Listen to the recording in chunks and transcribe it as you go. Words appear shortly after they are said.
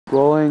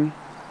Rolling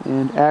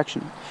and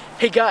action.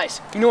 Hey guys,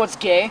 you know what's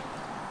gay?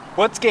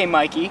 What's gay,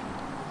 Mikey?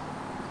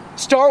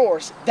 Star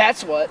Wars,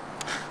 that's what.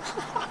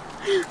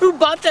 Who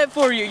bought that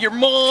for you? Your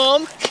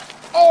mom?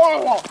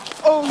 Oh!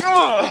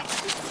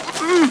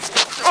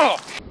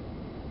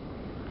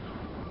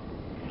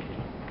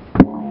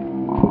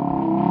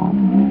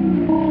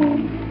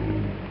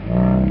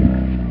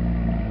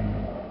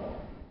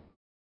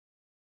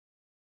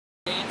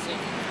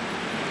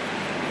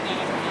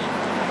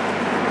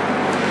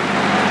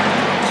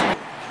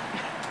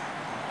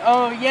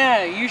 Oh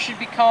yeah, you should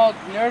be called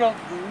Nerdle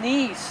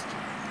Neast.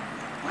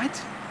 What?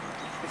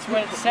 That's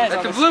what it says.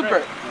 That's on a the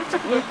blooper. script. It's a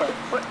blooper.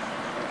 What?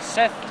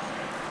 Seth.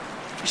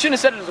 You shouldn't have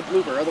said it as a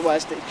blooper,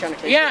 otherwise they kind of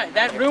take Yeah, it.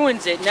 that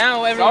ruins it.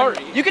 Now everyone.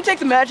 Sorry. You can take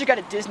the magic out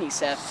of Disney,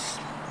 Seth.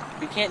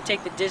 We can't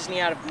take the Disney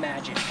out of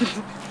magic.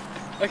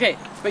 Okay,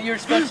 but you're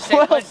supposed to say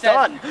Well what's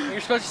done. that?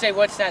 You're supposed to say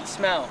what's that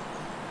smell?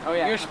 Oh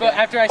yeah. You're supposed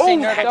after I say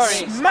Nerdle that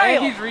Neast. smell.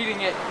 And he's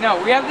reading it.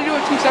 No, we have to do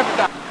it 2 separate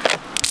times.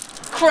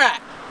 Crap.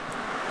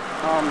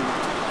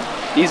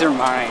 These are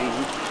mine.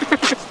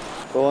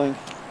 Rolling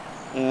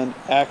and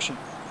action.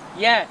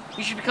 Yeah,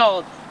 you should be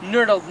called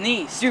Nerdle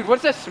Neast. Dude,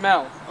 what's that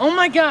smell? Oh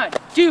my god,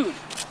 dude.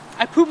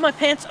 I pooped my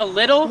pants a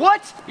little.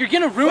 What? You're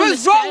gonna ruin What the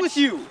is wrong sketch. with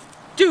you?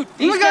 Dude,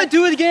 You gotta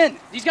do it again.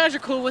 these guys are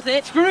cool with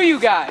it. Screw you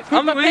guys. Poop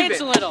I'm my leaving.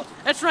 pants a little.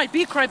 That's right,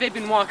 be a crybaby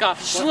and walk off.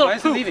 Just a Why little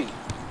is he poop. leaving?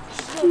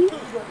 Just a little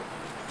poop.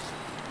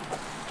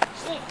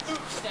 Just a little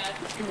poop, Dad.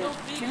 Come here. Don't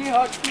Give be- me a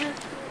hug. Come here.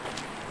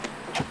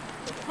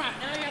 Crap,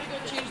 now I gotta go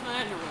change my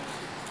underwear.